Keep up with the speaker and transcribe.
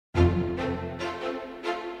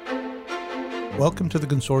Welcome to the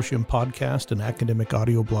Consortium podcast, an academic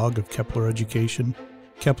audio blog of Kepler Education.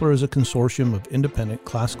 Kepler is a consortium of independent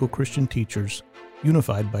classical Christian teachers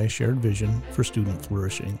unified by a shared vision for student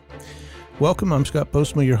flourishing. Welcome, I'm Scott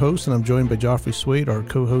Postma, your host, and I'm joined by Joffrey Swade, our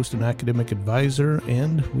co-host and academic advisor,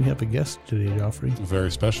 and we have a guest today, Joffrey. A very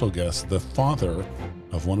special guest, the father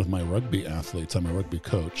of one of my rugby athletes. I'm a rugby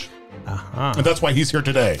coach. Aha. And that's why he's here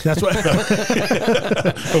today. That's what.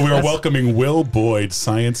 So we are welcoming Will Boyd,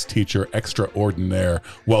 science teacher extraordinaire.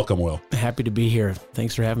 Welcome, Will. Happy to be here.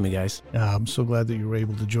 Thanks for having me, guys. I'm so glad that you were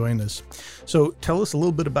able to join us. So tell us a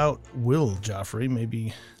little bit about Will, Joffrey.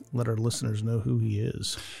 Maybe let our listeners know who he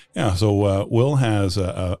is. Yeah, so Will has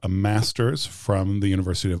a master's from the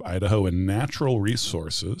University of Idaho in natural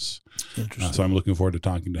resources. Interesting. So I'm looking forward to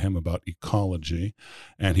talking to him about ecology.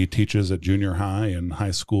 And he teaches at junior high and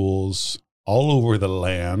high schools all over the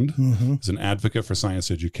land. Mm-hmm. He's an advocate for science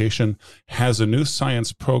education, has a new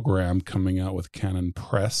science program coming out with Canon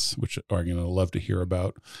Press, which are going to love to hear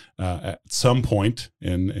about at some point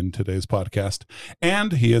in today's podcast.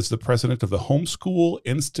 And he is the president of the Homeschool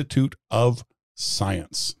Institute of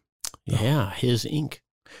Science. Yeah, his Inc.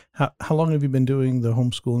 How long have you been doing the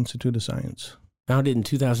Homeschool Institute of Science? Founded in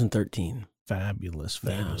 2013. Fabulous.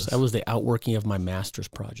 Yeah, so that was the outworking of my master's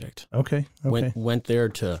project. Okay. Went there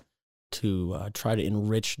to try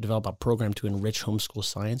to develop a program to enrich homeschool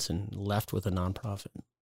science, and left with a nonprofit.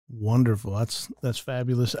 Wonderful. That's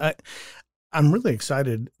fabulous. I'm really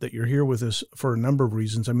excited that you're here with us for a number of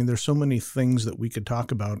reasons. I mean, there's so many things that we could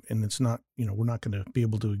talk about, and it's not, we're not going to be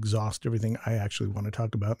able to exhaust everything I actually want to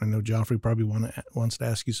talk about. I know Joffrey probably wants to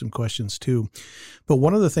ask you some questions too. But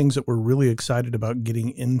one of the things that we're really excited about getting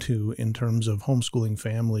into in terms of homeschooling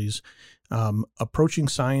families, approaching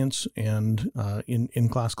science and in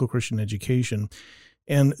classical Christian education.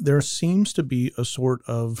 And there seems to be a sort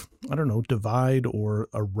of, divide or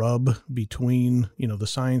a rub between, the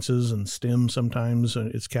sciences and STEM. Sometimes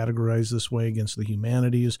it's categorized this way against the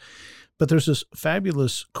humanities. But there's this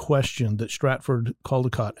fabulous question that Stratford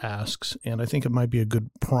Caldecott asks, and I think it might be a good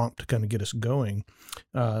prompt to kind of get us going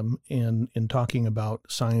in talking about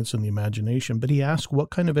science and the imagination. But he asks, what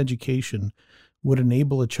kind of education would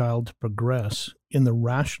enable a child to progress in the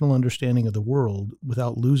rational understanding of the world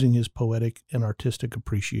without losing his poetic and artistic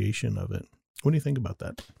appreciation of it? What do you think about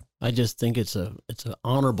that? I just think it's an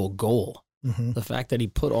honorable goal. Mm-hmm. The fact that he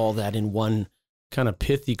put all that in one kind of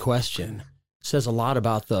pithy question says a lot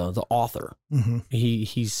about the author. Mm-hmm.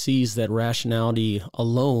 He sees that rationality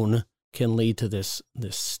alone can lead to this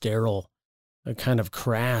sterile, kind of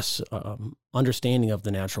crass understanding of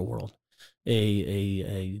the natural world,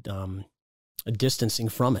 a distancing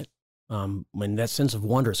from it. When that sense of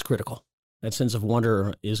wonder is critical. That sense of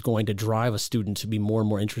wonder is going to drive a student to be more and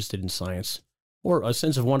more interested in science, or a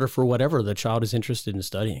sense of wonder for whatever the child is interested in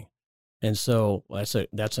studying. And so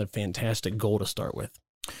that's a fantastic goal to start with.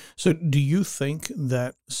 So do you think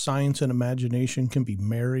that science and imagination can be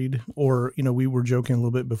married? Or, we were joking a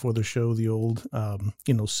little bit before the show, the old,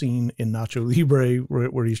 scene in Nacho Libre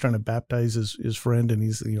where he's trying to baptize his friend, and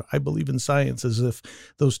he's, I believe in science, as if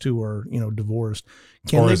those two are, divorced.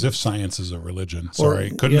 As if science is a religion.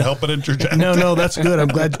 Sorry, couldn't help but interject. No, that's good.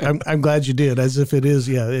 I'm glad you did. As if it is,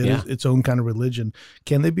 is its own kind of religion.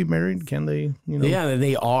 Can they be married? Can they, Yeah,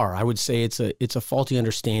 they are. I would say it's a faulty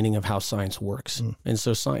understanding of how science works. And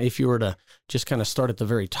so if you were to just kind of start at the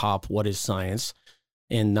very top, what is science,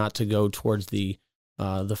 and not to go towards the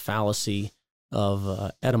fallacy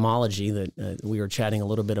of etymology that we were chatting a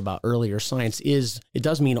little bit about earlier, it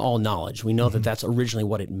does mean all knowledge. We know that that's originally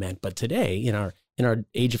what it meant, but today in our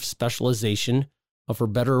age of specialization, for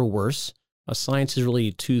better or worse, science is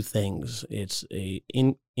really two things. It's a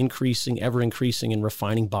ever increasing and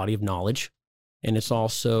refining body of knowledge, and it's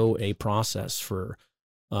also a process for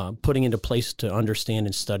putting into place to understand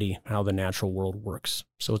and study how the natural world works.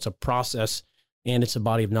 So it's a process and it's a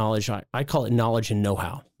body of knowledge. I call it knowledge and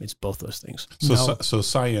know-how. It's both those things. So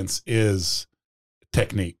science is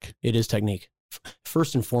technique. It is technique,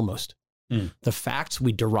 first and foremost. The facts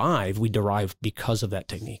we derive because of that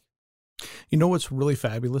technique. You know what's really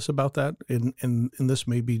fabulous about that? And this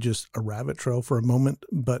may be just a rabbit trail for a moment,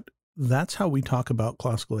 but that's how we talk about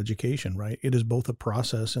classical education, right? It is both a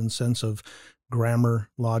process and sense of grammar,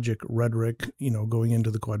 logic, rhetoric, going into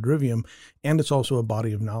the quadrivium, and it's also a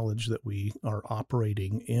body of knowledge that we are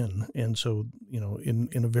operating in. And so, in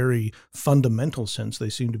a very fundamental sense, they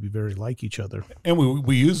seem to be very like each other. And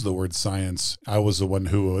we use the word science. I was the one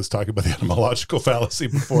who was talking about the etymological fallacy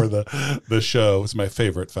before the show. It's my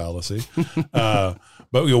favorite fallacy.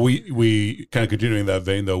 But we kind of continuing that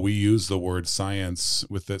vein, though, we use the word science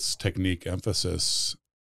with its technique emphasis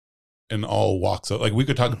in all walks of, like, we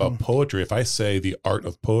could talk about poetry. If I say the art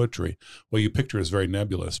of poetry, what you picture is very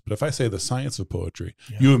nebulous. But if I say the science of poetry,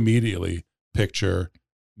 you immediately picture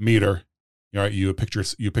meter. Right? You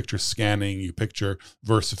picture scanning, you picture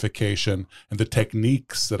versification, and the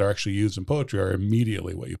techniques that are actually used in poetry are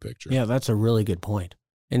immediately what you picture. Yeah, that's a really good point.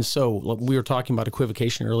 And so we were talking about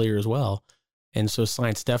equivocation earlier as well. And so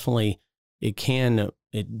science definitely,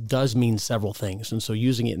 it does mean several things. And so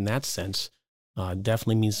using it in that sense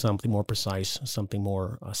definitely means something more precise, something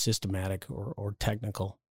more systematic or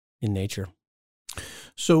technical in nature.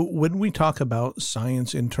 So when we talk about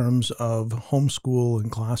science in terms of homeschool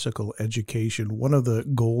and classical education, one of the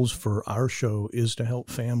goals for our show is to help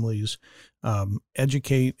families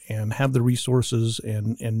educate and have the resources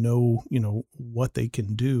and know, what they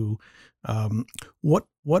can do.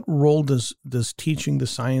 What role does teaching the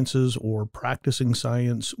sciences or practicing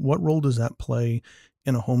science, what role does that play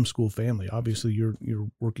in a homeschool family? Obviously, you're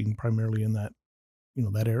working primarily in that,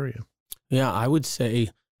 that area. Yeah, I would say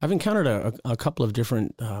I've encountered a couple of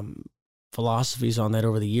different philosophies on that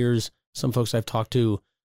over the years. Some folks I've talked to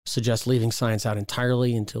suggest leaving science out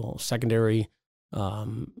entirely until secondary.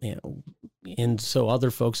 And so other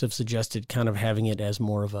folks have suggested kind of having it as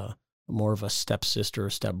more of a stepsister or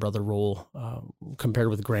stepbrother role compared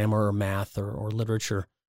with grammar or math or literature.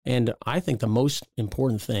 And I think the most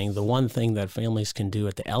important thing, the one thing that families can do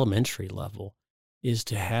at the elementary level is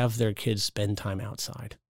to have their kids spend time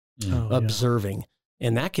outside, observing.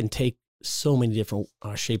 And that can take so many different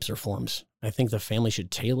shapes or forms. I think the family should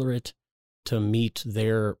tailor it to meet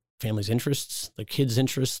their family's interests, the kids'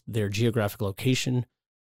 interests, their geographic location,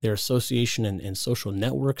 their association and social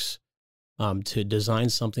networks, to design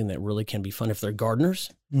something that really can be fun. If they're gardeners,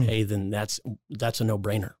 hey, then that's a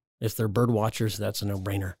no-brainer. If they're bird watchers, that's a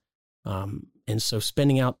no-brainer. And so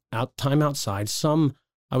spending out time outside,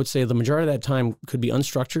 I would say the majority of that time could be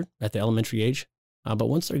unstructured at the elementary age. But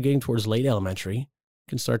once they're getting towards late elementary,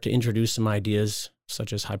 can start to introduce some ideas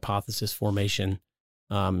such as hypothesis formation,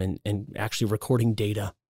 and actually recording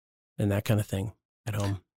data and that kind of thing at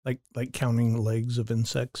home. Like counting legs of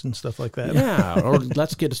insects and stuff like that. Yeah, or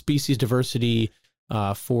let's get a species diversity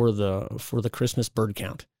for the Christmas bird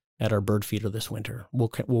count at our bird feeder this winter.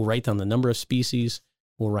 We'll write down the number of species.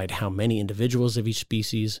 We'll write how many individuals of each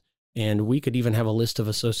species, and we could even have a list of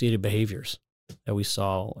associated behaviors that we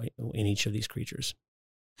saw in each of these creatures.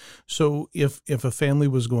 So if a family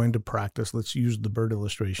was going to practice, let's use the bird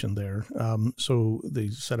illustration there. So they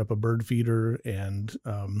set up a bird feeder and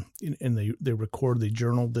they record, they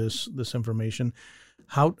journal this information.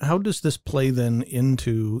 How does this play then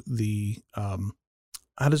into the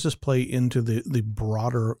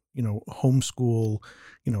broader, homeschool,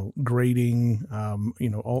 grading,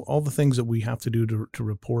 all the things that we have to do to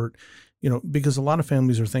report, because a lot of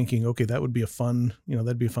families are thinking, okay, that would be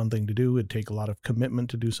that'd be a fun thing to do. It'd take a lot of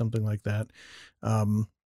commitment to do something like that. How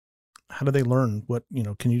do they learn?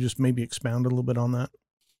 Can you just maybe expound a little bit on that?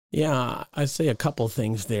 Yeah, I'd say a couple of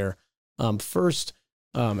things there. First,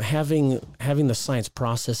 having the science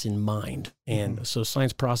process in mind. And so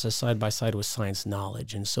science process side by side with science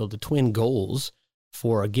knowledge. And so the twin goals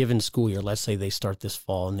for a given school year, let's say they start this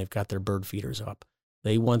fall and they've got their bird feeders up.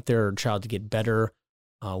 They want their child to get better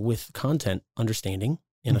with content understanding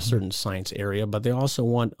in a certain science area, but they also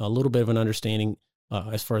want a little bit of an understanding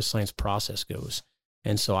as far as science process goes.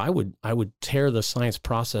 And so I would tear the science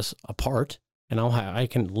process apart, and I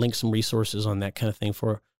can link some resources on that kind of thing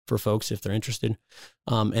for folks if they're interested.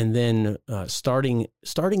 And then starting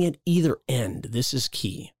at either end, this is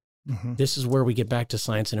key. This is where we get back to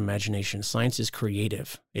science and imagination. Science is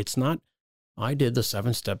creative. It's not, I did the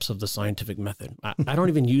 7 steps of the scientific method. I don't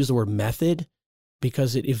even use the word method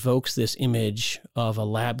because it evokes this image of a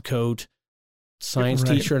lab coat science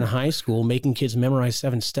teacher in high school making kids memorize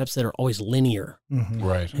 7 steps that are always linear.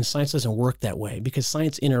 Right. And science doesn't work that way because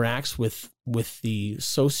science interacts with the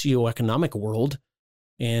socioeconomic world,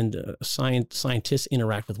 and scientists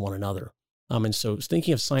interact with one another. And so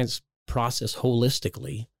thinking of science process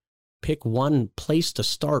holistically, pick one place to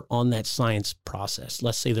start on that science process.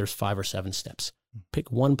 Let's say there's 5 or 7 steps.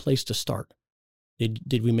 Pick one place to start.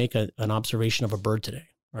 Did we make an observation of a bird today?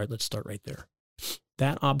 All right, let's start right there.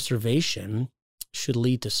 That observation should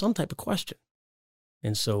lead to some type of question.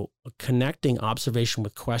 And so connecting observation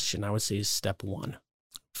with question, I would say, is step 1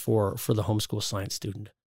 for the homeschool science student.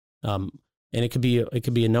 And it could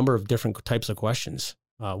be a number of different types of questions.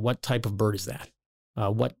 What type of bird is that?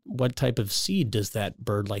 What type of seed does that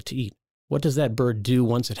bird like to eat? What does that bird do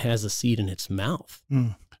once it has a seed in its mouth?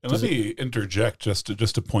 And let me interject just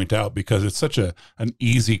to point out, because it's such an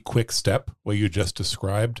easy, quick step, what you just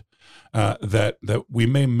described, that we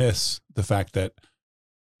may miss the fact that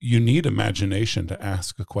you need imagination to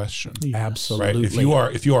ask a question. Yes. Absolutely.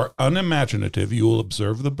 Right? If you are unimaginative, you will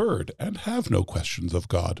observe the bird and have no questions of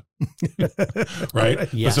God.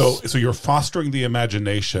 Right? Yes. So you're fostering the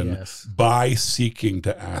imagination Yes. by seeking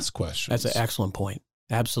to ask questions. That's an excellent point.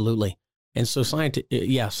 Absolutely. And so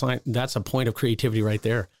that's a point of creativity right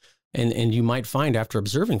there. And you might find after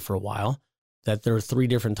observing for a while that there are 3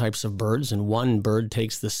 different types of birds, and one bird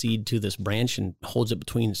takes the seed to this branch and holds it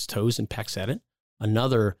between its toes and pecks at it.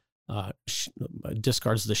 Another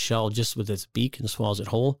discards the shell just with its beak and swallows it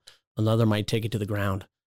whole. Another might take it to the ground,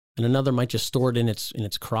 and another might just store it in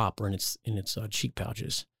its crop or in its cheek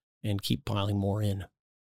pouches and keep piling more in.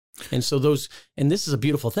 And so this is a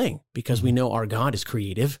beautiful thing because we know our God is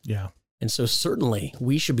creative. Yeah. And so certainly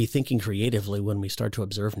we should be thinking creatively when we start to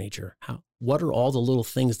observe nature. What are all the little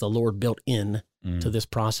things the Lord built in to this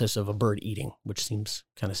process of a bird eating, which seems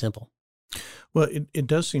kind of simple. Well, it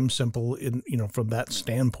does seem simple from that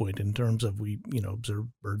standpoint in terms of we, observe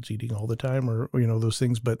birds eating all the time or those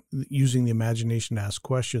things, but using the imagination to ask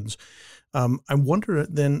questions. I wonder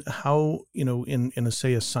then how, in a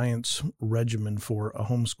science regimen for a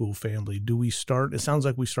homeschool family, do we start, it sounds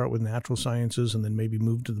like we start with natural sciences and then maybe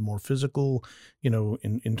move to the more physical,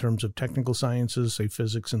 in terms of technical sciences, say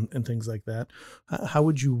physics and things like that. How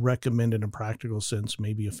would you recommend in a practical sense,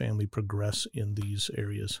 maybe a family progress in these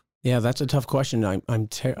areas? Yeah, that's a tough question. I'm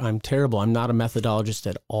terrible. I'm not a methodologist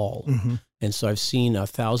at all. Mm-hmm. And so I've seen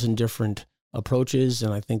 1,000 different approaches,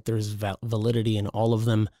 and I think there's validity in all of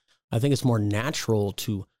them. I think it's more natural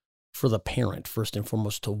for the parent, first and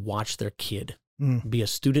foremost, to watch their kid, be a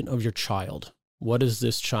student of your child. What does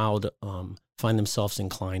this child find themselves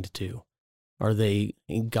inclined to? Are they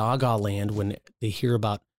in gaga land when they hear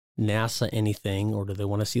about NASA anything, or do they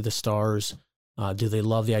want to see the stars? Do they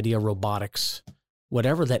love the idea of robotics?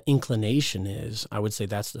 Whatever that inclination is, I would say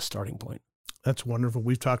that's the starting point. That's wonderful.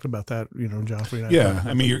 We've talked about that, Joffrey. Yeah,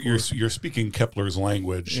 I mean, you're speaking Kepler's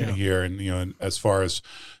language here, and as far as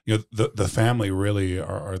the family really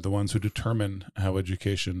are the ones who determine how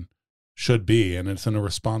education should be, and it's in a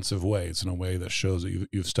responsive way. It's in a way that shows that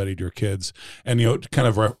you've studied your kids, and kind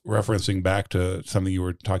of referencing back to something you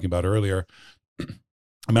were talking about earlier.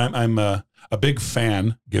 I mean, I'm a big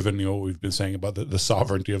fan, given what we've been saying about the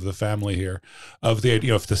sovereignty of the family here, of the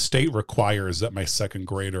idea if the state requires that my second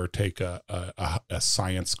grader take a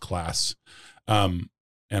science class, and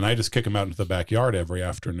I just kick them out into the backyard every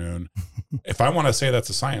afternoon. If I want to say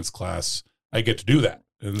that's a science class, I get to do that.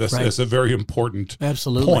 And that's a very important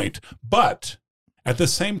point. But at the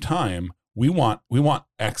same time, we want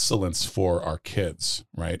excellence for our kids,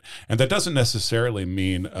 right? And that doesn't necessarily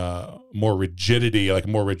mean more rigidity, like a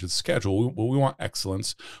more rigid schedule. We want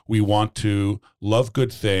excellence. We want to love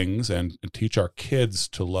good things and teach our kids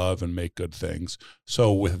to love and make good things.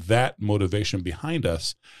 So with that motivation behind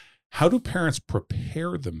us, how do parents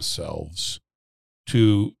prepare themselves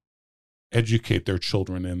to educate their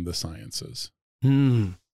children in the sciences?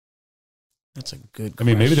 That's a good question. I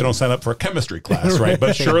mean, maybe they don't sign up for a chemistry class, right?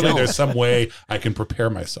 But surely there's some way I can prepare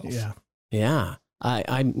myself. Yeah.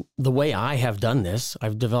 I'm the way I have done this,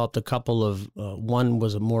 I've developed a couple of, one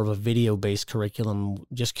was more of a video-based curriculum,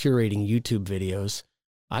 just curating YouTube videos.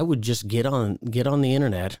 I would just get on the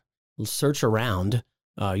internet, search around.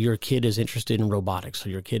 Your kid is interested in robotics, or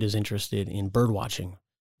your kid is interested in bird watching,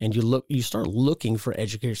 and you start looking for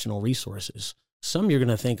educational resources. Some you're going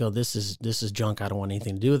to think, oh, this is junk. I don't want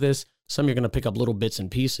anything to do with this. Some you're going to pick up little bits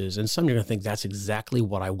and pieces, and some you're going to think that's exactly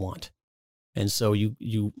what I want. And so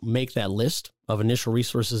you make that list of initial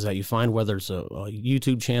resources that you find, whether it's a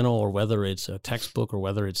YouTube channel or whether it's a textbook or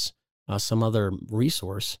whether it's some other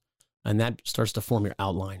resource, and that starts to form your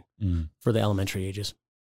outline for the elementary ages.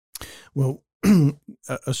 Well,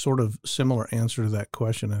 a sort of similar answer to that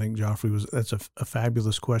question, I think, Joffrey, that's a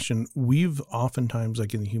fabulous question. We've oftentimes,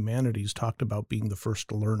 like in the humanities, talked about being the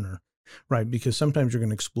first learner, right? Because sometimes you're going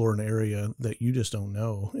to explore an area that you just don't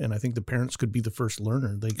know. And I think the parents could be the first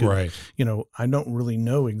learner. They could, I don't really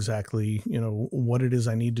know exactly, what it is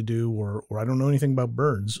I need to do, or I don't know anything about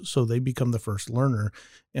birds. So they become the first learner,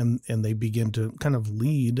 and they begin to kind of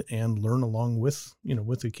lead and learn along with,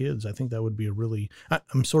 with the kids. I think that would be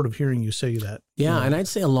I'm sort of hearing you say that. Yeah. And I'd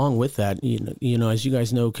say along with that, as you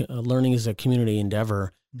guys know, learning is a community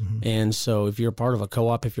endeavor. Mm-hmm. And so if you're part of a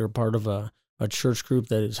co-op, if you're part of a church group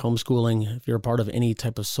that is homeschooling, if you're a part of any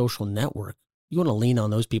type of social network, you want to lean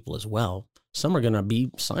on those people as well. Some are going to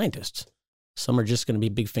be scientists. Some are just going to be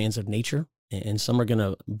big fans of nature, and some are going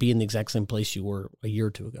to be in the exact same place you were a year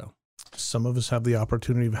or two ago. Some of us have the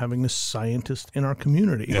opportunity of having a scientist in our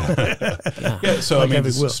community. Yeah. So, like, I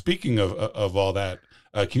mean, speaking of all that,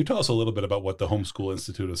 can you tell us a little bit about what the Homeschool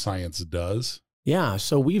Institute of Science does? Yeah,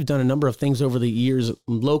 so we've done a number of things over the years,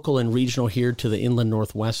 local and regional here to the inland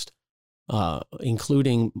Northwest,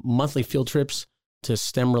 including monthly field trips to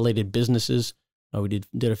STEM-related businesses. We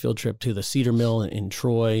did a field trip to the Cedar Mill in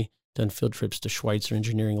Troy, done field trips to Schweitzer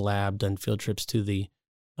Engineering Lab, done field trips to the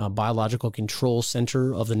Biological Control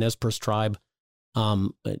Center of the Nez Perce tribe.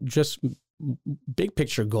 Just big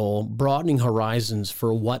picture goal, broadening horizons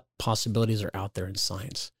for what possibilities are out there in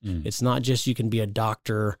science. It's not just you can be a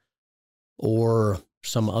doctor or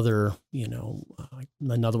some other,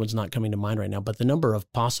 another one's not coming to mind right now, but the number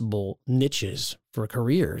of possible niches for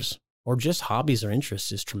careers or just hobbies or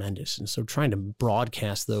interests is tremendous. And so trying to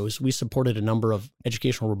broadcast those, we supported a number of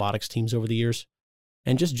educational robotics teams over the years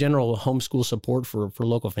and just general homeschool support for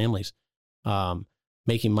local families,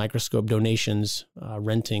 making microscope donations,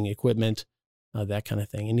 renting equipment, that kind of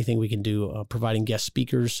thing. Anything we can do, providing guest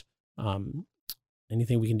speakers,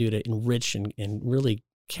 anything we can do to enrich and really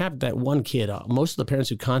cap that one kid. Most of the parents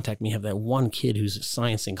who contact me have that one kid who's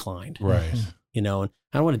science inclined. Right. And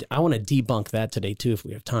I want to debunk that today too, if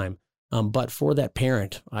we have time. But for that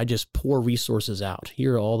parent, I just pour resources out.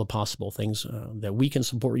 Here are all the possible things that we can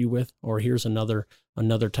support you with, or here's another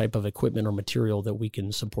type of equipment or material that we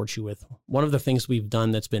can support you with. One of the things we've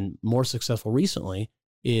done that's been more successful recently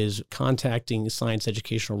is contacting science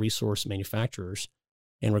educational resource manufacturers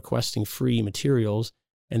and requesting free materials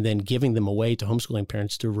and then giving them away to homeschooling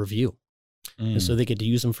parents to review. And so they get to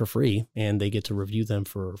use them for free and they get to review them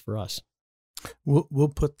for us.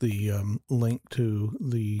 We'll put the link to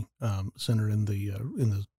the center in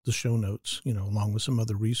the show notes, along with some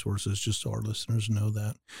other resources, just so our listeners know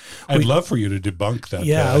that. I'd love for you to debunk that.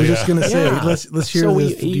 Yeah, I was just going to say, let's hear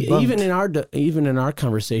this debunked. Even in our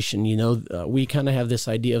conversation, we kind of have this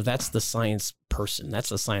idea of that's the science person,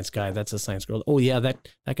 that's a science guy, that's a science girl. Oh yeah, that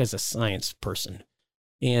guy's a science person,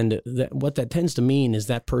 and what that tends to mean is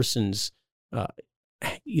that person's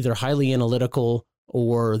either highly analytical,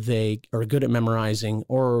 or they are good at memorizing,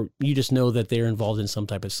 or you just know that they're involved in some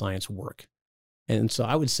type of science work. And so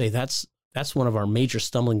I would say that's one of our major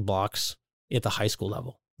stumbling blocks at the high school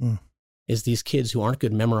level, is these kids who aren't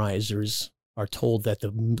good memorizers are told that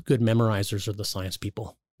the good memorizers are the science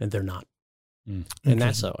people, and they're not. And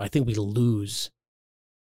I think we lose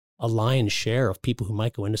a lion's share of people who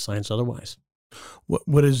might go into science otherwise.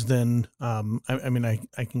 What is then,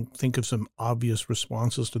 I can think of some obvious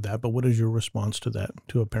responses to that, but what is your response to that,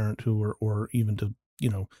 to a parent who, or even to,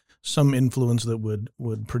 some influence that would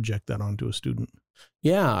project that onto a student?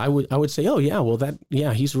 Yeah, I would say, oh yeah, well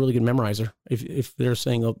he's a really good memorizer. If they're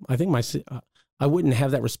saying, oh, I think I wouldn't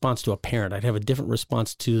have that response to a parent. I'd have a different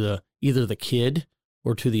response to either the kid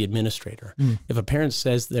or to the administrator. If a parent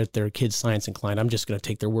says that their kid's science inclined, I'm just going to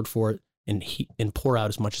take their word for it and pour out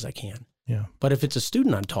as much as I can. Yeah. But if it's a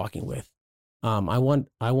student I'm talking with, I want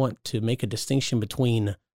to make a distinction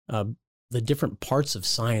between the different parts of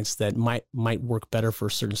science that might work better for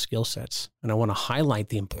certain skill sets, and I want to highlight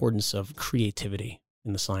the importance of creativity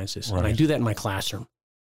in the sciences. Right. And I do that in my classroom.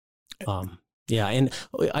 And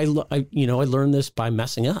I learned this by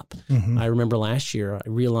messing up. I remember last year I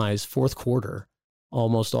realized fourth quarter,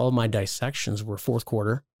 almost all of my dissections were fourth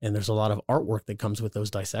quarter, and there's a lot of artwork that comes with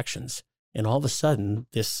those dissections. And all of a sudden,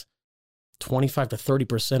 this 25 to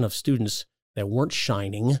 30% of students that weren't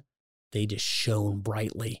shining, they just shone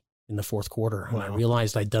brightly in the fourth quarter. Wow. And I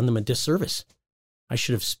realized I'd done them a disservice. I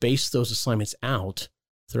should have spaced those assignments out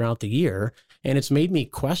throughout the year. And it's made me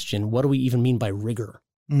question, what do we even mean by rigor?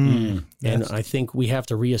 And I think we have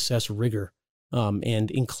to reassess rigor and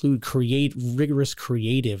include rigorous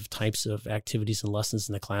creative types of activities and lessons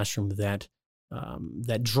in the classroom that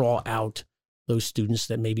draw out those students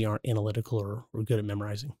that maybe aren't analytical or good at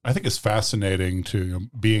memorizing. I think it's fascinating to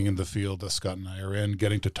being in the field that Scott and I are in,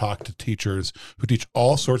 getting to talk to teachers who teach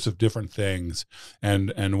all sorts of different things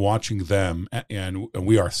and watching them, and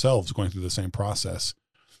we ourselves going through the same process,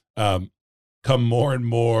 come more and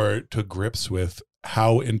more to grips with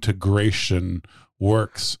how integration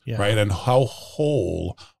works, right? And how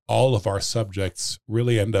whole all of our subjects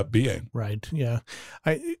really end up being. Right. Yeah.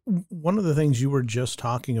 One of the things you were just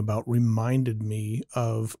talking about reminded me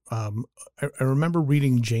of, I remember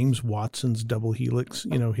reading James Watson's Double Helix,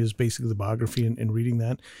 his basically the biography and reading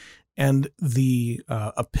that. And the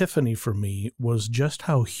epiphany for me was just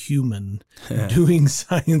how human doing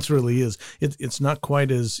science really is. It's not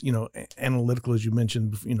quite as, analytical as you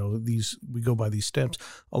mentioned, we go by these steps.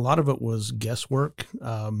 A lot of it was guesswork.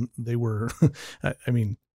 They were,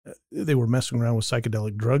 they were messing around with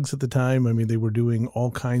psychedelic drugs at the time. They were doing all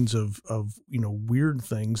kinds of weird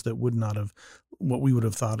things that would not have what we would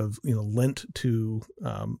have thought of, lent to,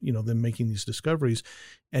 them making these discoveries.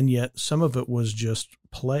 And yet some of it was just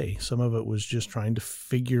play. Some of it was just trying to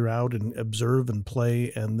figure out and observe and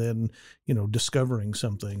play and then, discovering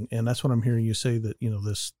something. And that's what I'm hearing you say, that,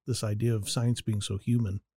 this idea of science being so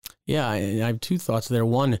human. Yeah. I have two thoughts there.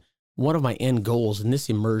 One of my end goals, and this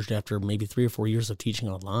emerged after maybe 3 or 4 years of teaching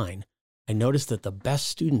online, I noticed that the best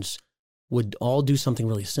students would all do something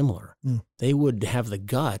really similar. They would have the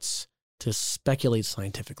guts to speculate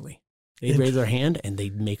scientifically. They'd raise their hand and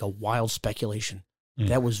they'd make a wild speculation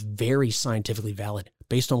that was very scientifically valid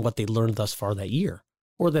based on what they learned thus far that year,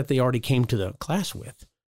 or that they already came to the class with.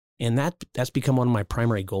 And that's become one of my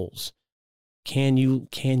primary goals. Can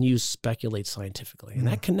you speculate scientifically? And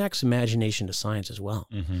that connects imagination to science as well.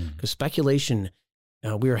 Because speculation,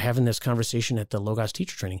 we were having this conversation at the Logos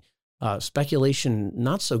teacher training. Speculation,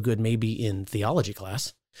 not so good maybe in theology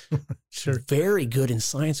class, Sure. Very good in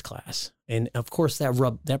science class. And of course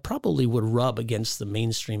that probably would rub against the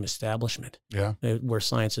mainstream establishment. Yeah. Where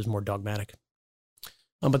science is more dogmatic.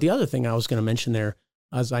 But the other thing I was going to mention there,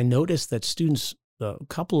 is I noticed that students, the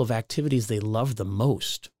couple of activities they loved the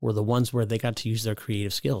most were the ones where they got to use their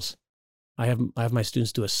creative skills. I have my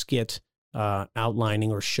students do a skit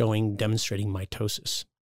outlining or demonstrating mitosis,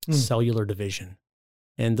 cellular division.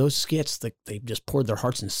 And those skits, they just poured their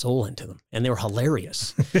hearts and soul into them, and they were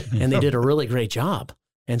hilarious, and they did a really great job.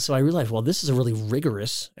 And so I realized, well, this is a really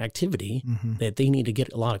rigorous activity that they need to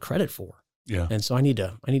get a lot of credit for. Yeah. And so I need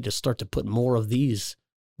to start to put more of these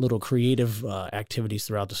little creative activities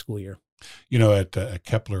throughout the school year. At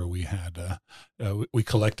Kepler, we had we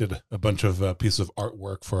collected a bunch of pieces of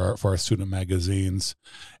artwork for our student magazines,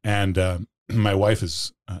 and my wife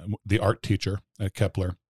is the art teacher at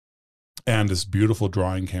Kepler. And this beautiful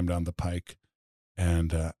drawing came down the pike,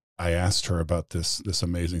 and I asked her about this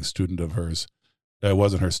amazing student of hers. It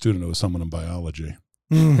wasn't her student; it was someone in biology.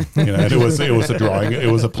 And it was a drawing.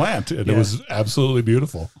 It was a plant, and it was absolutely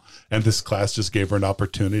beautiful. And this class just gave her an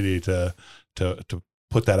opportunity to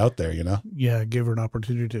put that out there. Yeah, gave her an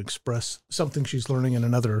opportunity to express something she's learning in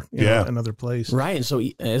another place. Right. And so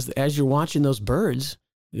as you're watching those birds,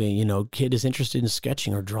 kid is interested in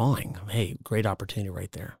sketching or drawing. Hey, great opportunity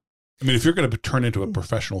right there. I mean, if you're going to turn into a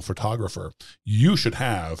professional photographer, you should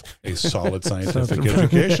have a solid scientific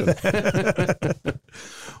education.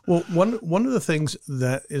 Well, one of the things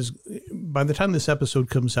that is, by the time this episode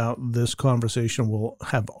comes out, this conversation will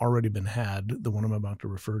have already been had, the one I'm about to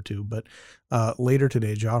refer to. But later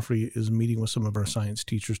today, Joffrey is meeting with some of our science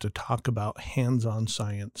teachers to talk about hands-on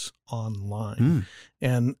science online.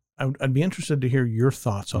 And I'd be interested to hear your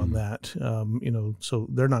thoughts on that. So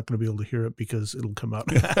they're not going to be able to hear it because it'll come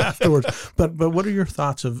out afterwards. But what are your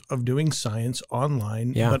thoughts of doing science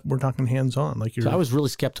online? Yeah. But we're talking hands-on. So I was really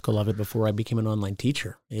skeptical of it before I became an online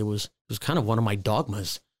teacher. It was kind of one of my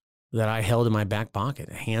dogmas that I held in my back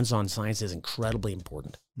pocket. Hands-on science is incredibly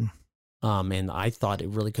important. And I thought it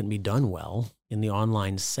really couldn't be done well in the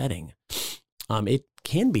online setting. It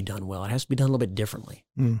can be done well. It has to be done a little bit differently.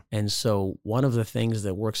 And so one of the things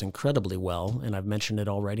that works incredibly well, and I've mentioned it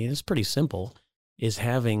already, and it's pretty simple, is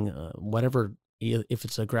having whatever, if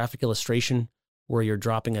it's a graphic illustration where you're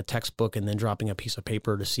dropping a textbook and then dropping a piece of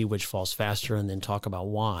paper to see which falls faster and then talk about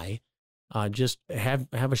why, just have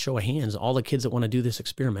a show of hands. All the kids that want to do this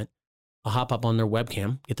experiment, I'll hop up on their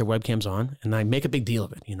webcam, get their webcams on, and I make a big deal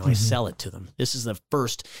of it. I sell it to them. This is the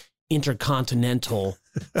first intercontinental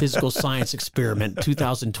physical science experiment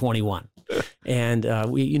 2021. And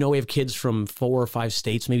we have kids from 4 or 5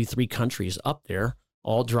 states, maybe 3 countries up there,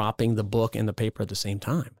 all dropping the book and the paper at the same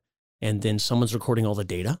time. And then someone's recording all the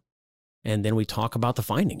data, and then we talk about the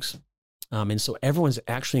findings. And so everyone's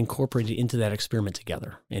actually incorporated into that experiment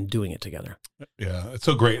together and doing it together. Yeah, it's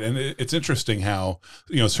so great. And it's interesting how,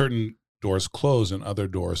 certain doors close and other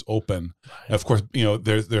doors open. Right. Of course,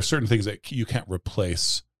 there's certain things that you can't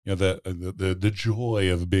replace. The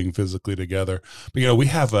joy of being physically together. But we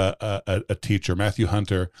have a teacher, Matthew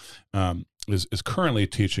Hunter, is currently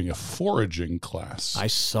teaching a foraging class. I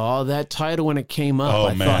saw that title when it came up. Oh,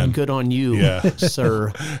 I man. thought, good on you,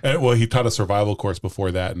 sir. Well, he taught a survival course before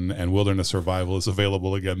that, and wilderness survival is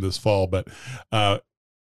available again this fall. But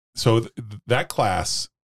so that class,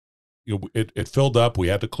 it filled up. We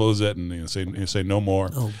had to close it and say no more.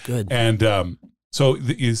 Oh, good. And so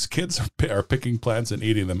these kids are picking plants and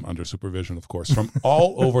eating them under supervision, of course, from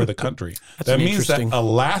all over the country. That means that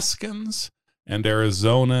Alaskans and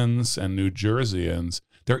Arizonans and New Jerseyans,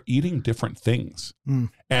 they're eating different things.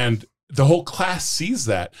 And the whole class sees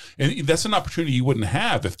that. And that's an opportunity you wouldn't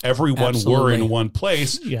have if everyone were in one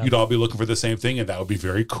place. Yeah. You'd all be looking for the same thing, and that would be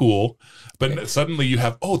very cool. But suddenly you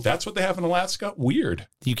have, oh, that's what they have in Alaska? Weird.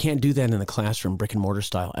 You can't do that in the classroom, brick and mortar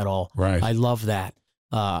style at all. Right. I love that.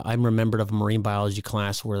 I'm remembered of a marine biology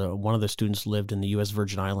class where one of the students lived in the U.S.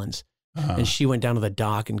 Virgin Islands, and she went down to the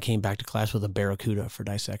dock and came back to class with a barracuda for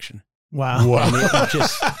dissection. Wow. And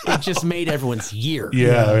it just made everyone's year.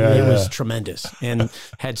 Yeah. It was tremendous. And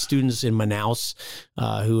had students in Manaus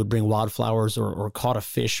who would bring wildflowers or caught a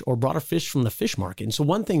fish or brought a fish from the fish market. And so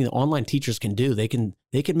one thing that online teachers can do, they can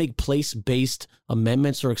make place-based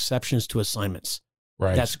amendments or exceptions to assignments.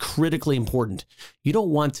 Right. That's critically important. You don't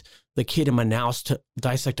want the kid in Manaus to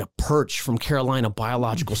dissect a perch from Carolina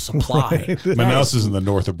Biological Supply. Right. Manaus is in the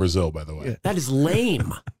north of Brazil, by the way. That is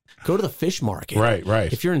lame. Go to the fish market.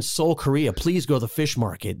 Right. If you're in Seoul, Korea, please go to the fish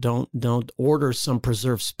market. Don't order some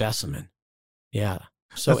preserved specimen. Yeah.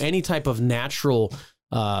 So any type of natural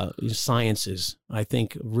sciences, I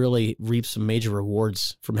think, really reaps some major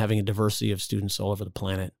rewards from having a diversity of students all over the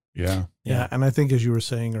planet. Yeah. And I think, as you were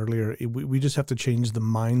saying earlier, we just have to change the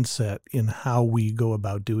mindset in how we go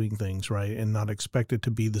about doing things, right? And not expect it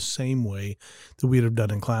to be the same way that we'd have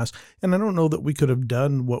done in class. And I don't know that we could have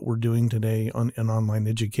done what we're doing today in online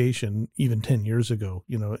education even 10 years ago,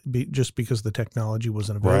 just because the technology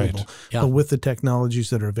wasn't available. Right. Yeah. But with the technologies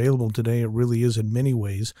that are available today, it really is in many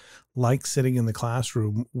ways like sitting in the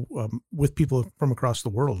classroom with people from across the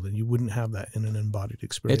world, and you wouldn't have that in an embodied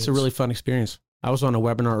experience. It's a really fun experience. I was on a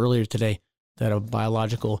webinar earlier today that a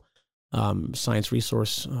biological science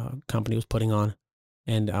resource company was putting on,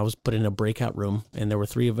 and I was put in a breakout room, and there were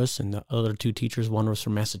 3 of us, and the other 2 teachers, one was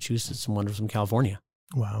from Massachusetts and one was from California.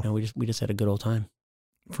 Wow. And we just had a good old time.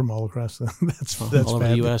 From all across that's all over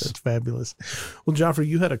the U.S. That's fabulous. Well, Joffrey,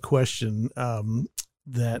 you had a question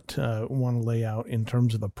that I want to lay out in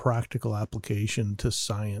terms of a practical application to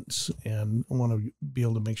science, and I want to be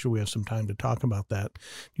able to make sure we have some time to talk about that.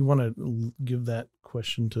 Do you want to give that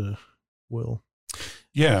question to Will?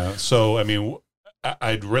 Yeah. So, I mean,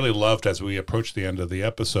 I'd really loved, as we approach the end of the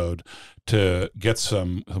episode, to get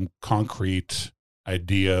some concrete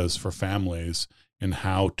ideas for families in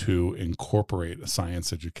how to incorporate a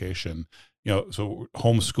science education. So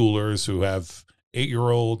homeschoolers who have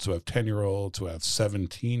 8-year-olds, who have 10-year-olds, who have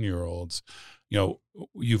 17-year-olds,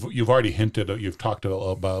 you've already hinted, you've talked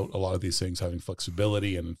about a lot of these things having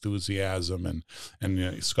flexibility and enthusiasm,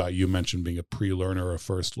 and Scott, you mentioned being a pre-learner or a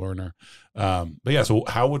first learner. But yeah, so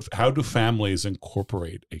how do families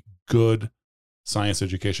incorporate a good science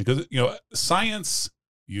education? Because science,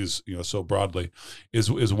 used so broadly, is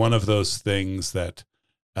one of those things that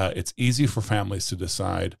it's easy for families to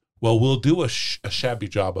decide, well, we'll do a shabby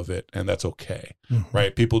job of it, and that's okay,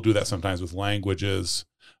 right? People do that sometimes with languages,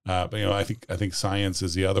 but I think science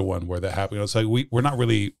is the other one where that happens. It's like we're not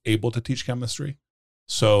really able to teach chemistry,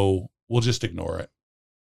 so we'll just ignore it.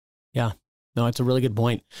 Yeah, no, it's a really good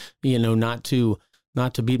point. Not to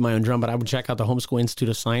beat my own drum, but I would check out the Homeschool Institute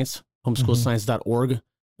of Science, homeschoolscience.org.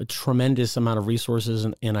 A tremendous amount of resources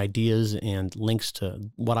and ideas and links to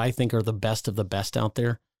what I think are the best of the best out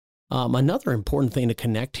there. Another important thing to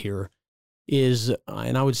connect here is,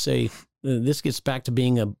 and I would say this gets back to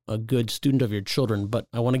being a good student of your children, but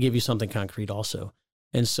I want to give you something concrete also.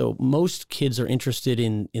 And so most kids are interested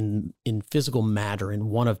in physical matter in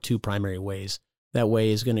one of 2 primary ways. That way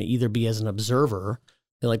is going to either be as an observer,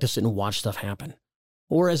 they like to sit and watch stuff happen,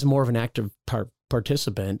 or as more of an active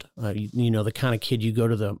participant, the kind of kid you go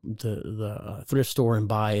to the thrift store and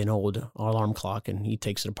buy an old alarm clock, and he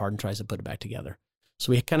takes it apart and tries to put it back together.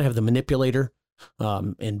 So we kind of have the manipulator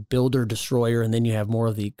and builder, destroyer, and then you have more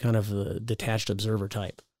of the kind of the detached observer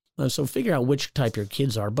type. So figure out which type your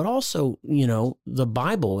kids are, but also, the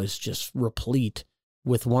Bible is just replete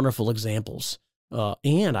with wonderful examples.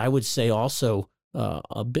 And I would say also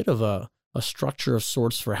a bit of a structure of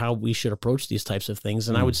sorts for how we should approach these types of things.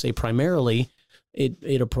 And I would say primarily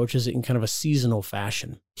it approaches it in kind of a seasonal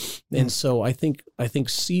fashion. And so I think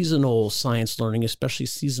seasonal science learning, especially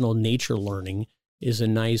seasonal nature learning, is a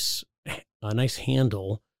nice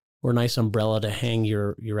handle or a nice umbrella to hang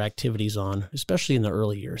your activities on, especially in the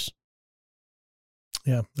early years.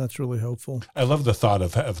 Yeah, that's really helpful. I love the thought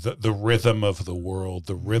of the rhythm of the world,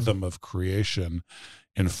 the rhythm of creation,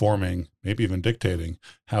 informing, maybe even dictating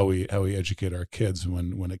how we educate our kids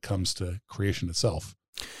when it comes to creation itself.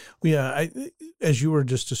 Yeah, as you were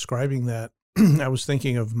just describing that, I was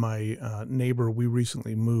thinking of my neighbor. We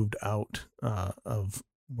recently moved out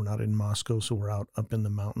we're not in Moscow, so we're out up in the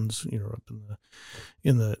mountains, up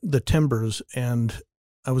in the timbers, and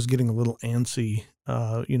I was getting a little antsy,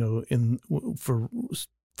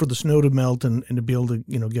 for for the snow to melt and to be able to,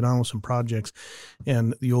 get on with some projects.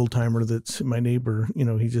 And the old timer that's my neighbor,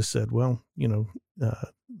 he just said, well,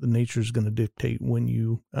 the nature's going to dictate when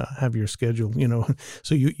you have your schedule,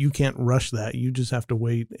 so you can't rush that. You just have to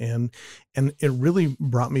wait. And it really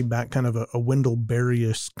brought me back kind of a Wendell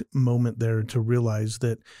Berry-esque moment there to realize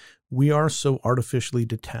that we are so artificially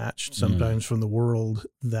detached sometimes from the world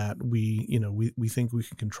that we think we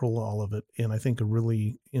can control all of it. And I think a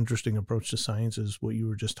really interesting approach to science is what you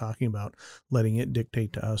were just talking about, letting it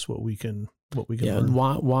dictate to us what we can learn.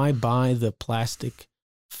 Why buy the plastic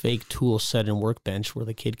fake tool set and workbench where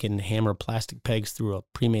the kid can hammer plastic pegs through a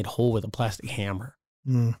pre-made hole with a plastic hammer?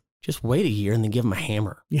 Just wait a year and then give them a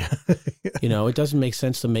hammer. Yeah. It doesn't make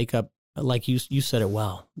sense to make up, like you said it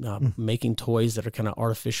well, making toys that are kind of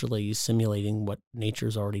artificially simulating what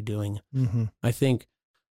nature's already doing. I think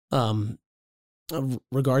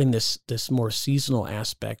regarding this more seasonal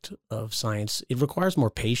aspect of science, it requires more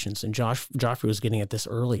patience. And Joffrey was getting at this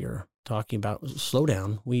earlier, talking about slow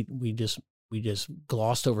down. We just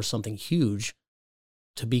glossed over something huge.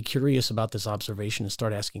 To be curious about this observation and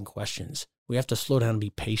start asking questions, we have to slow down and be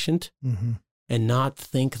patient, and not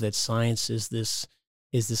think that science is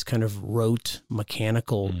this kind of rote,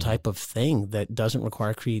 mechanical type of thing that doesn't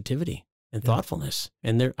require creativity and thoughtfulness.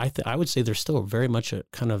 And I would say there's still very much a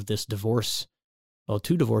kind of this divorce. Well,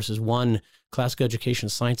 two divorces. One, classical education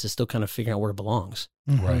science is still kind of figuring out where it belongs.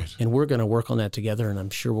 Right. And we're going to work on that together, and I'm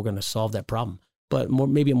sure we're going to solve that problem. But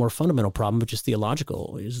maybe a more fundamental problem, which is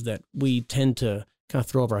theological, is that we tend to kind of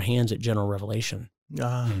throw up our hands at general revelation. We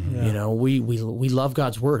love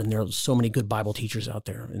God's word, and there are so many good Bible teachers out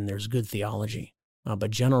there, and there's good theology.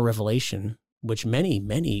 But general revelation, which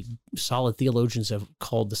many solid theologians have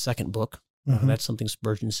called the second book, that's something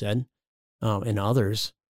Spurgeon said, and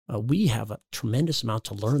others, we have a tremendous amount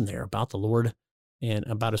to learn there about the Lord and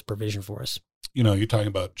about his provision for us. You're talking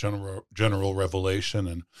about general revelation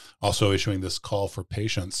and also issuing this call for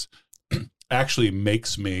patience actually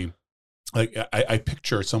makes me, like, I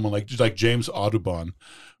picture someone like James Audubon,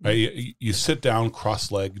 right? You sit down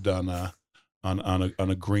cross-legged on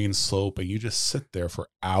a green slope, and you just sit there for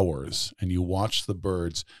hours and you watch the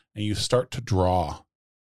birds, and you start to draw,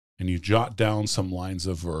 and you jot down some lines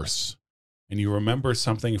of verse, and you remember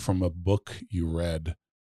something from a book you read.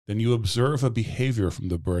 Then you observe a behavior from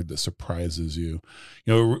the bird that surprises you.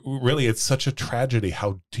 Really, it's such a tragedy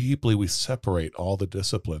how deeply we separate all the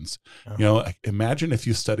disciplines. Imagine if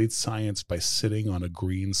you studied science by sitting on a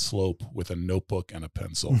green slope with a notebook and a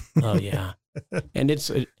pencil. Oh, yeah. And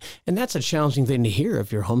that's a challenging thing to hear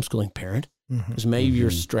if you're a homeschooling parent, because maybe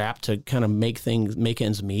you're strapped to kind of make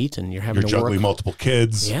ends meet, and you're having to juggling multiple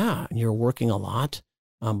kids. Yeah, and you're working a lot.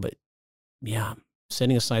 But yeah,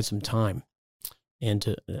 setting aside some time and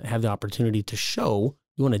to have the opportunity to show,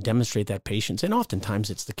 you want to demonstrate that patience. And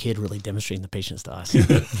oftentimes it's the kid really demonstrating the patience to us.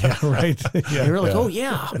 Yeah, right. Yeah. You're like, oh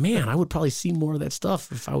yeah, man, I would probably see more of that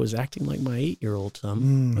stuff if I was acting like my 8-year-old.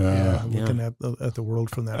 Looking at the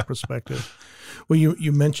world from that perspective. Well,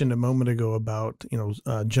 you mentioned a moment ago about,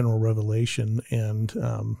 general revelation and,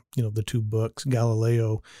 the two books.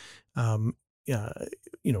 Galileo,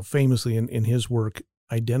 famously in his work,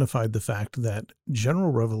 identified the fact that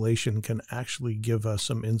general revelation can actually give us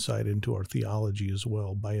some insight into our theology as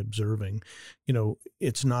well by observing.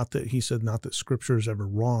 It's not that Scripture is ever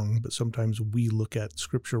wrong, but sometimes we look at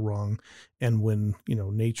Scripture wrong. And when,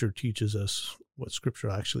 nature teaches us what Scripture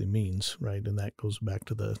actually means, right? And that goes back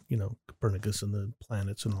to the, Copernicus and the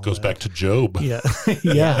planets and all that. Goes back to Job. Yeah.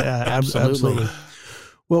 Absolutely.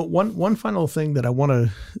 Well, one final thing that I want to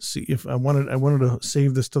see, if I wanted to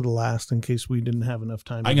save this to the last in case we didn't have enough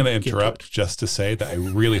time. I'm going to interrupt just to say that I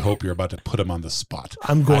really hope you're about to put him on the spot.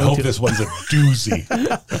 I hope this one's a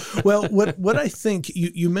doozy. Well, what I think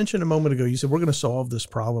you mentioned a moment ago, you said we're going to solve this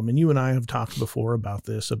problem, and you and I have talked before about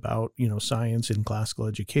this, about science in classical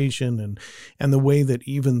education and the way that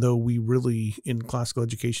even though we really in classical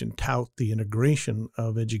education tout the integration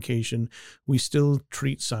of education, we still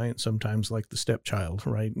treat science sometimes like the stepchild,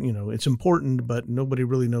 right? It's important, but nobody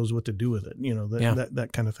really knows what to do with it, that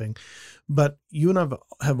kind of thing. But you and I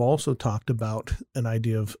have also talked about an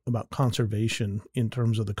idea about conservation in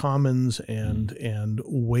terms of the commons and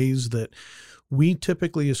ways that we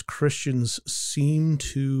typically as Christians seem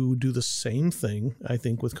to do the same thing, I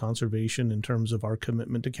think, with conservation in terms of our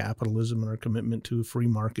commitment to capitalism and our commitment to free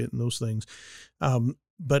market and those things.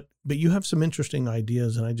 But you have some interesting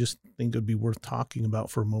ideas, and I just think it would be worth talking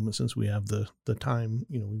about for a moment since we have the time.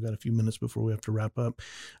 We've got a few minutes before we have to wrap up.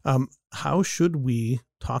 How should we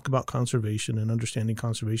talk about conservation and understanding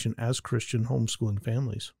conservation as Christian homeschooling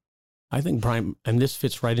families? I think, Brian, and this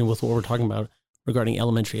fits right in with what we're talking about regarding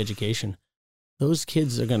elementary education. those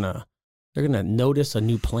kids they're gonna notice a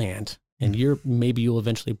new plant, and maybe you'll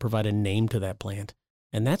eventually provide a name to that plant,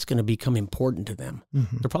 and that's going to become important to them.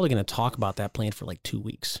 Mm-hmm. They're probably going to talk about that plant for like 2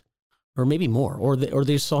 weeks, or maybe more, or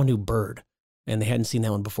they saw a new bird and they hadn't seen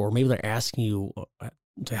that one before. Maybe they're asking you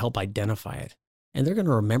to help identify it, and they're going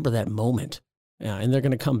to remember that moment, and they're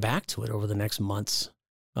going to come back to it over the next months,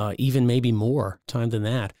 even maybe more time than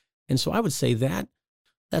that. And so I would say that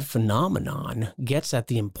phenomenon gets at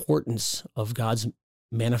the importance of God's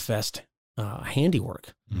manifest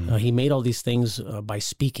handiwork. He made all these things by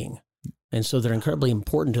speaking. And so they're incredibly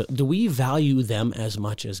important. Do we value them as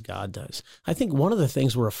much as God does? I think one of the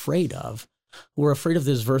things we're afraid of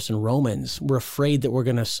this verse in Romans. We're afraid that we're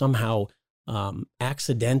going to somehow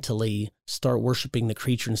accidentally start worshiping the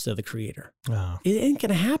creature instead of the creator. It ain't going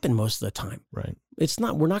to happen most of the time. Right. It's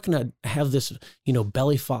not, we're not going to have this,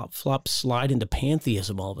 belly flop slide into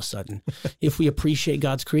pantheism all of a sudden if we appreciate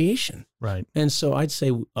God's creation. Right. And so I'd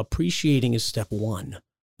say appreciating is step one.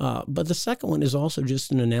 But the second one is also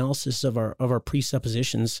just an analysis of our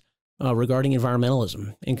presuppositions regarding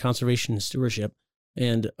environmentalism and conservation and stewardship.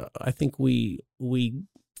 And I think we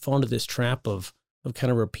fall into this trap of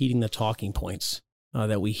kind of repeating the talking points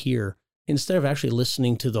that we hear instead of actually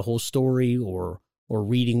listening to the whole story or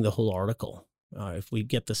reading the whole article. If we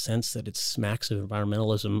get the sense that it smacks of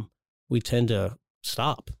environmentalism, we tend to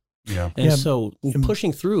stop. Yeah. And so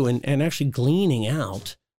pushing through and actually gleaning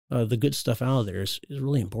out the good stuff out of there is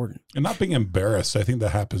really important. And not being embarrassed. I think that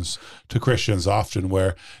happens to Christians often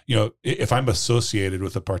where, if I'm associated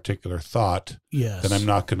with a particular thought, then I'm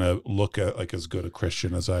not going to look at like as good a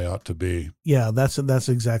Christian as I ought to be. Yeah, that's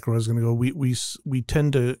exactly where I was going to go. We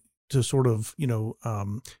tend to sort of,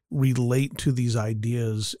 relate to these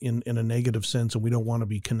ideas in a negative sense, and we don't want to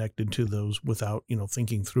be connected to those without,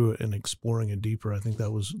 thinking through it and exploring it deeper. I think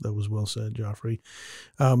that was well said, Joffrey.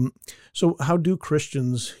 So how do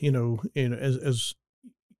Christians, as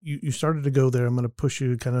you started to go there, I'm going to push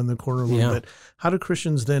you kind of in the corner a little bit. How do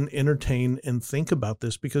Christians then entertain and think about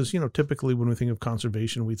this? Because, typically when we think of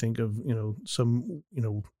conservation, we think of, some,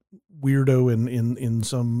 weirdo in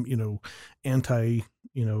some, anti,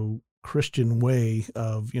 Christian way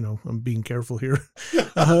of, I'm being careful here.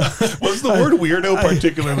 Was the word weirdo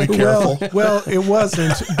particularly careful? Well, it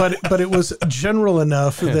wasn't, but it was general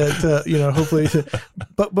enough that, hopefully,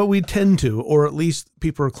 but we tend to, or at least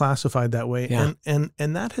people are classified that way. Yeah. And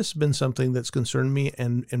that has been something that's concerned me.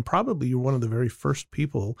 And probably you're one of the very first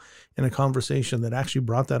people in a conversation that actually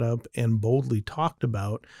brought that up and boldly talked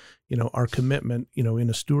about, our commitment, in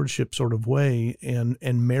a stewardship sort of way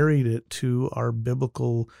and married it to our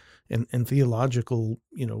biblical and theological,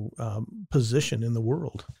 position in the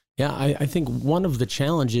world. Yeah, I think one of the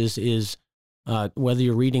challenges is whether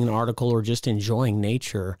you're reading an article or just enjoying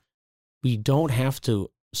nature, we don't have to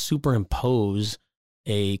superimpose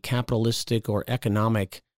a capitalistic or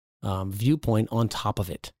economic viewpoint on top of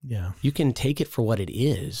it. Yeah, you can take it for what it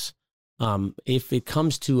is. If it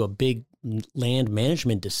comes to a big land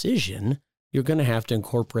management decision, you're going to have to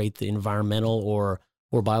incorporate the environmental or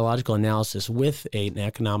biological analysis with an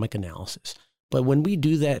economic analysis. But when we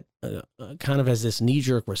do that kind of as this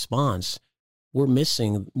knee-jerk response, we're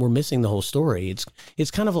missing the whole story.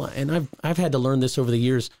 It's kind of like, and I've had to learn this over the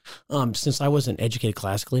years since I wasn't educated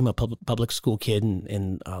classically. I'm a public school kid,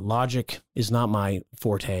 and logic is not my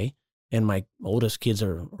forte. And my oldest kids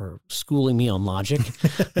are schooling me on logic,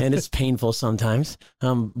 and it's painful sometimes,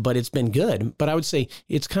 but it's been good. But I would say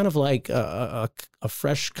it's kind of like a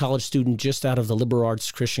fresh college student just out of the liberal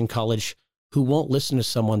arts Christian college who won't listen to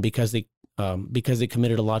someone because they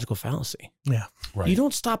committed a logical fallacy. Yeah, right. You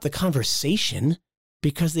don't stop the conversation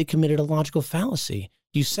because they committed a logical fallacy.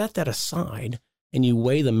 You set that aside and you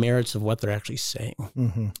weigh the merits of what they're actually saying.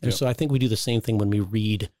 Mm-hmm. And so I think we do the same thing when we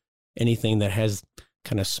read anything that has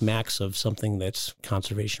kind of smacks of something that's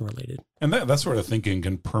conservation related. And that sort of thinking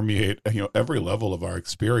can permeate, every level of our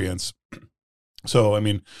experience. So,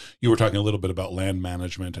 you were talking a little bit about land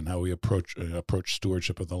management and how we approach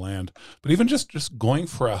stewardship of the land, but even just going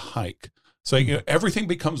for a hike. So, everything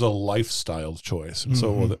becomes a lifestyle choice. And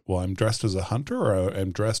so, I'm dressed as a hunter or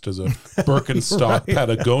I'm dressed as a Birkenstock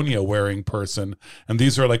Patagonia wearing person. And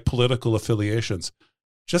these are like political affiliations.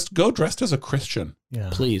 Just go dressed as a Christian. Yeah.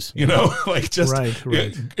 Please. Just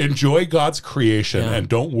right. Enjoy God's creation and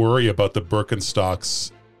don't worry about the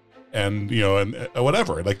Birkenstocks and, and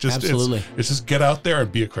whatever. Absolutely. It's just get out there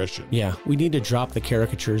and be a Christian. Yeah. We need to drop the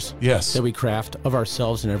caricatures that we craft of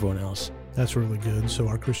ourselves and everyone else. That's really good. So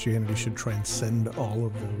our Christianity should transcend all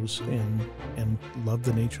of those and love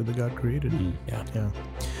the nature that God created. Yeah.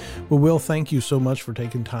 Well, Will, thank you so much for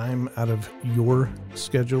taking time out of your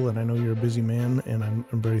schedule. And I know you're a busy man, and I'm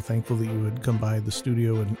very thankful that you would come by the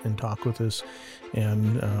studio and talk with us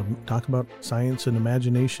and talk about science and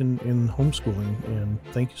imagination in homeschooling. And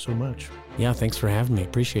thank you so much. Yeah, thanks for having me.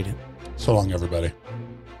 Appreciate it. So long, everybody.